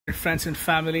Friends and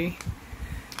family,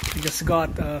 I just got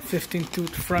a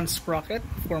 15-tooth front sprocket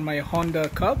for my Honda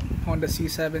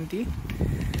C70.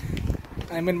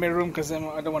 I'm in my room because I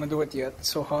don't want to do it yet, it's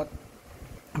so hot.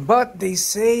 But they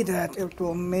say that it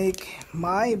will make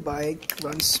my bike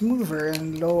run smoother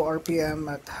and low RPM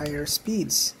at higher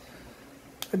speeds.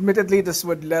 Admittedly, this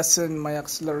would lessen my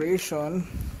acceleration.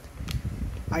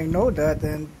 I know that,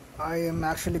 and I am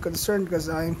actually concerned because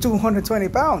I'm 220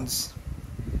 pounds.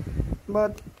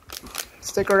 But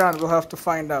stick around, we'll have to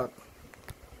find out.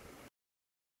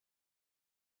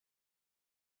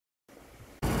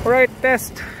 Alright,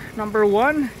 test number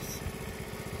 1.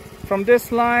 From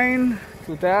this line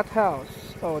to that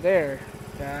house. Oh, there.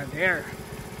 Yeah, there.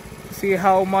 See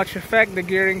how much effect the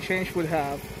gearing change would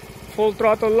have. Full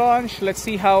throttle launch. Let's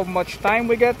see how much time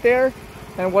we get there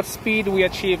and what speed we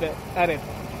achieve at it.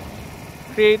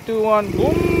 3, 2, 1,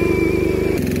 boom!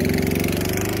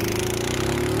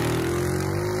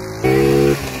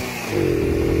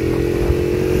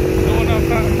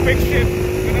 Quick shift,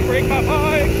 gonna break my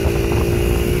bike.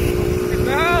 It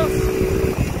bounce.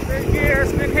 Third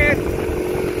gear's been hit.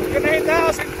 Gonna hit the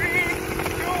house in 3,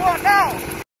 2, 1 now.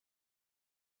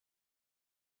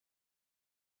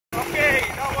 Okay,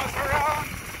 that was around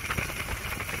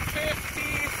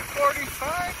 50,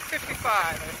 45,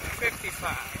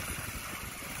 55.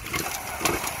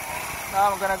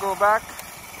 Now I'm gonna go back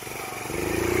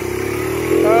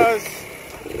because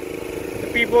the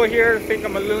people here think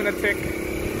I'm a lunatic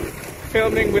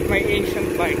filming with my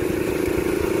ancient bike.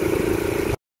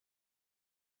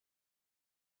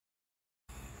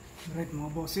 Alright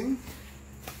mga bossing.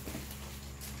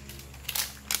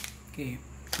 Okay,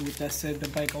 so we tested the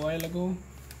bike a while ago.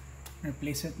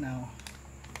 Replace it now.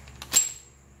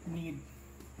 Need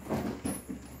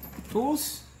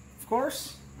tools, of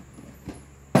course,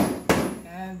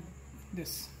 and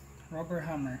this rubber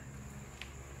hammer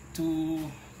to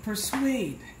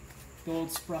persuade the old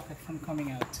sprocket from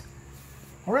coming out.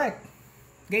 Alright,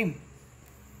 game.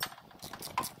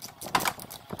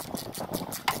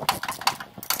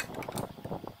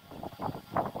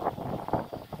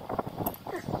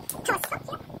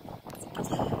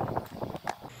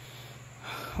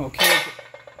 Okay.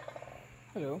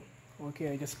 Hello. Okay,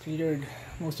 I just cleared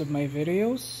most of my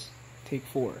videos. Take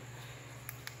 4.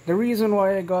 The reason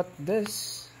why I got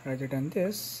this rather than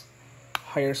this,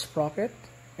 higher sprocket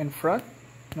in front,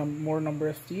 more number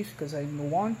of teeth, because I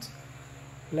want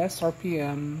less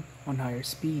RPM on higher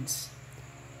speeds.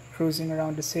 Cruising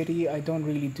around the city, I don't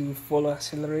really do full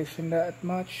acceleration that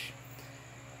much,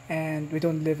 and we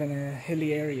don't live in a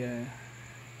hilly area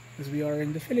as we are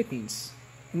in the Philippines,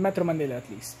 in Metro Manila at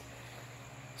least.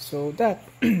 So that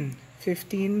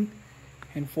 15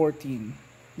 and 14,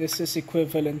 this is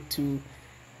equivalent to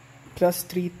plus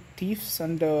 3 teeth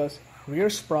on the rear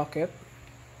sprocket.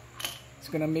 It's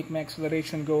gonna make my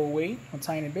acceleration go away a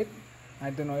tiny bit. I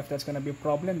don't know if that's gonna be a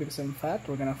problem because I'm fat.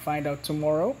 We're gonna find out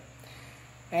tomorrow.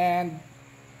 And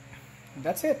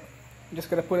that's it. I'm just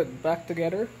gonna put it back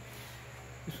together.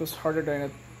 This was harder than I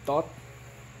thought.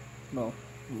 No,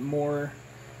 more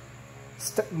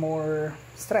stressful,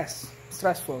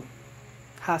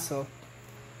 hassle.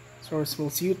 So we'll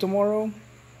see you tomorrow.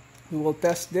 We will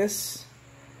test this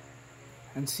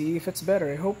and see if it's better.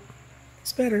 I hope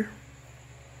it's better.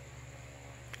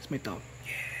 It's my thumb.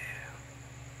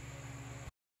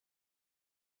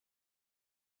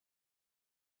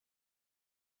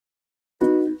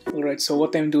 Alright, so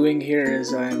what I'm doing here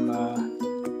is I'm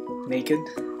naked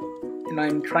and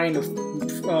I'm trying to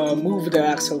move the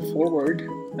axle forward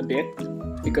a bit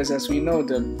because, as we know,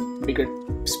 the bigger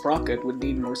sprocket would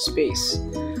need more space,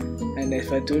 and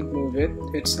if I don't move it,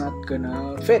 it's not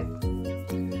gonna fit.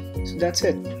 So that's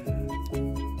it.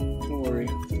 Don't worry.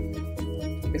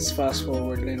 It's fast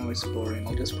forward. I know it's boring.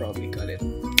 I'll just probably cut it.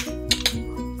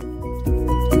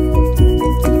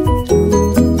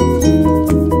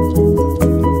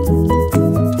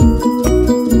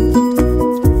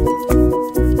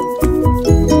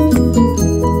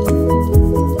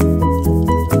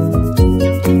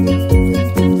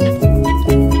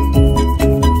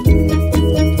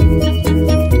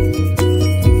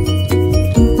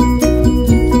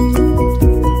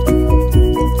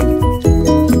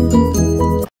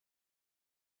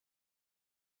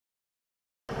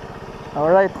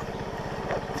 Alright,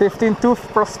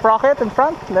 15-tooth sprocket in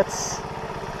front. Let's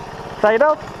try it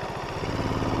out.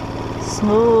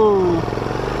 Smooth.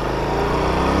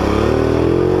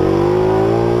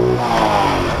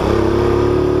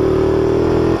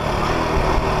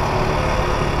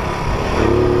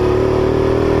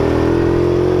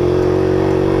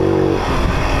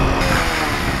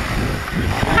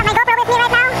 Have my GoPro with me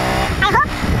right now. I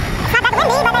hope it's not that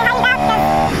windy, but I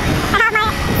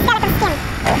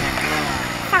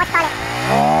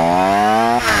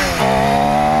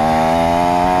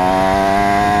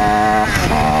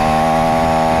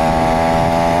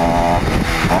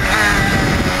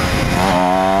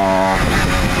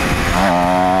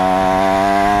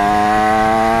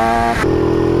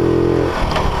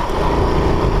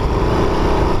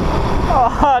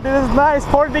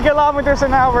 40 kilometers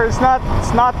an hour. It's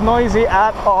not noisy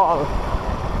at all.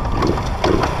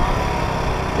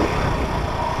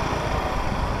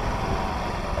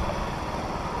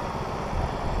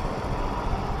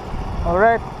 All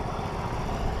right.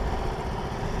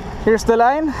 Here's the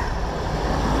line.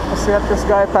 Let's let this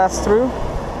guy pass through.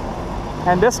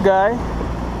 And this guy,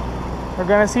 we're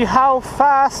gonna see how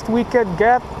fast we could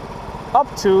get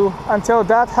up to until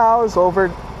that house over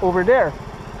there.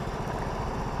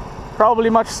 Probably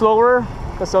much slower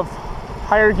because of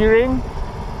higher gearing,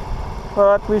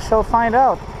 but we shall find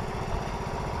out.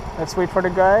 Let's wait for the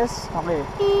guys. Okay.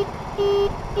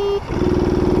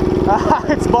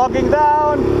 It's bogging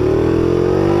down.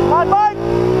 Come on, Mike!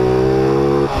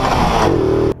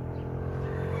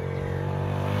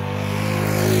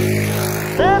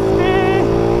 50!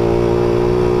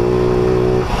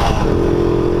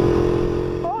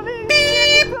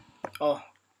 Oh,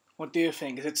 what do you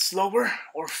think? Is it slower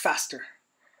or faster?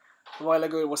 A while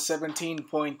ago it was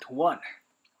 17.1.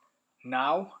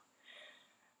 Now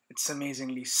it's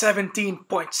amazingly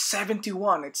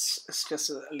 17.71. It's just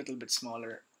a little bit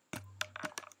smaller.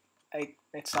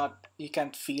 It's not, you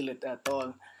can't feel it at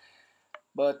all,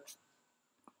 but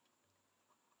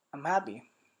I'm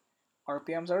happy.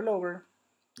 RPMs are lower.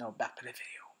 Now back to the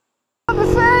video. The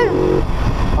same.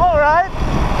 All right.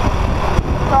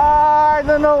 I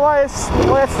don't know why it's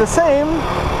the same,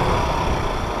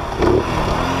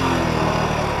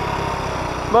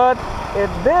 but it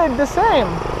did the same.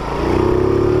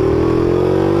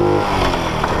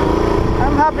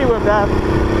 I'm happy with that.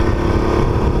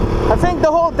 I think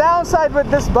the whole downside with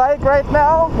this bike right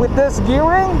now, with this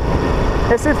gearing,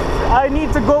 is if I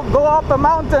need to go up a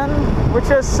mountain, which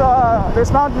is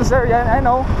there's mountains there, I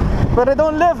know, but I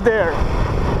don't live there.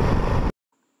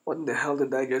 What the hell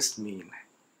did I just mean?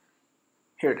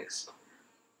 Here it is.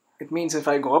 It means if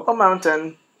I go up a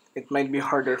mountain, it might be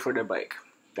harder for the bike.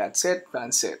 That's it,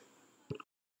 that's it.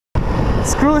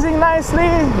 It's cruising nicely,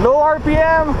 low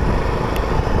RPM.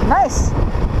 Nice.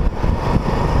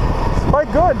 It's quite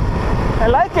good. I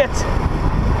like it.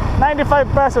 95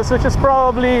 pesos, which is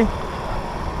probably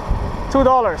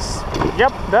 $2.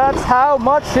 Yep, that's how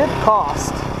much it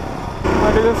cost.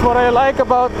 And this is what I like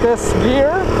about this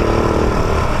gear.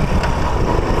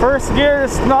 First gear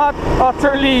is not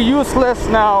utterly useless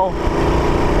now.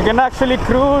 You can actually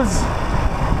cruise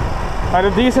at a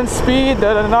decent speed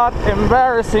at a not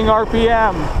embarrassing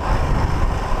RPM.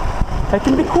 I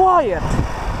can be quiet.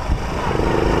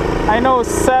 I know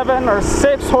 7 or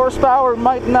 6 horsepower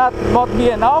might not be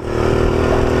enough,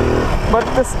 but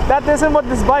that isn't what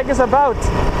this bike is about.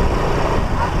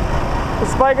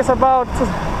 This bike is about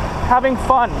having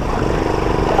fun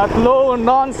at low,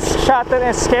 non-shattered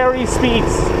and scary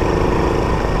speeds,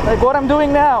 like what I'm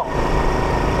doing now.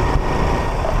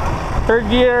 Third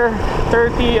gear,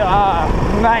 30,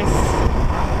 nice.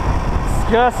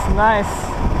 It's just nice.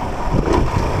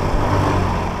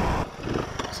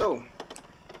 So,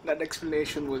 that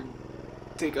explanation will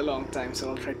take a long time, so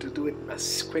I'll try to do it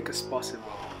as quick as possible.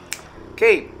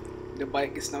 Okay, the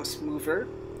bike is now smoother,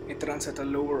 it runs at a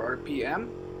lower RPM,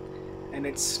 and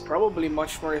it's probably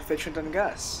much more efficient than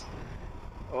gas.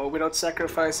 Without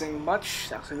sacrificing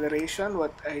much acceleration,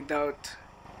 what I doubt.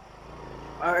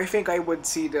 I think I would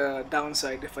see the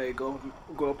downside if I go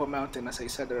up a mountain, as I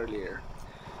said earlier.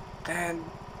 And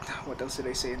what else did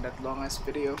I say in that long ass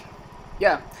video?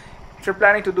 Yeah, if you're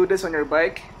planning to do this on your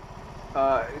bike,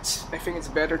 I think it's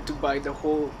better to buy the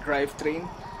whole drivetrain,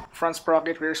 front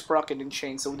sprocket, rear sprocket, and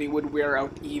chain, so they would wear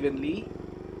out evenly.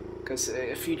 Because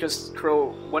if you just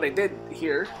throw what I did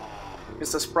here,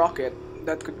 just a sprocket,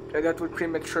 that would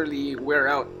prematurely wear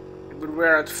out. It would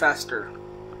wear out faster.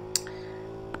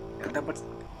 But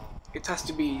it has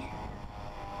to be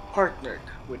partnered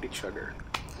with each other.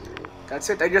 That's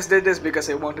it. I just did this because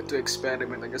I wanted to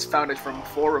experiment. I just found it from a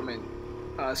forum and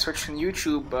searched on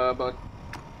YouTube about,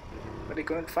 but I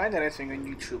couldn't find anything on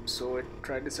YouTube, so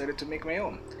I decided to make my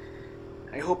own.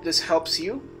 I hope this helps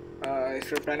you. If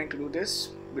you're planning to do this,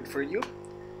 good for you,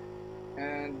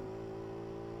 and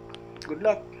good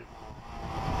luck.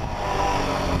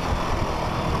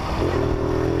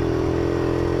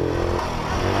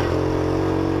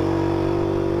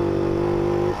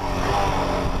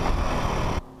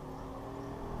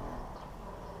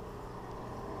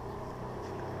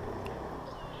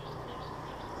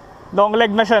 Long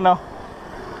leg na siya, no?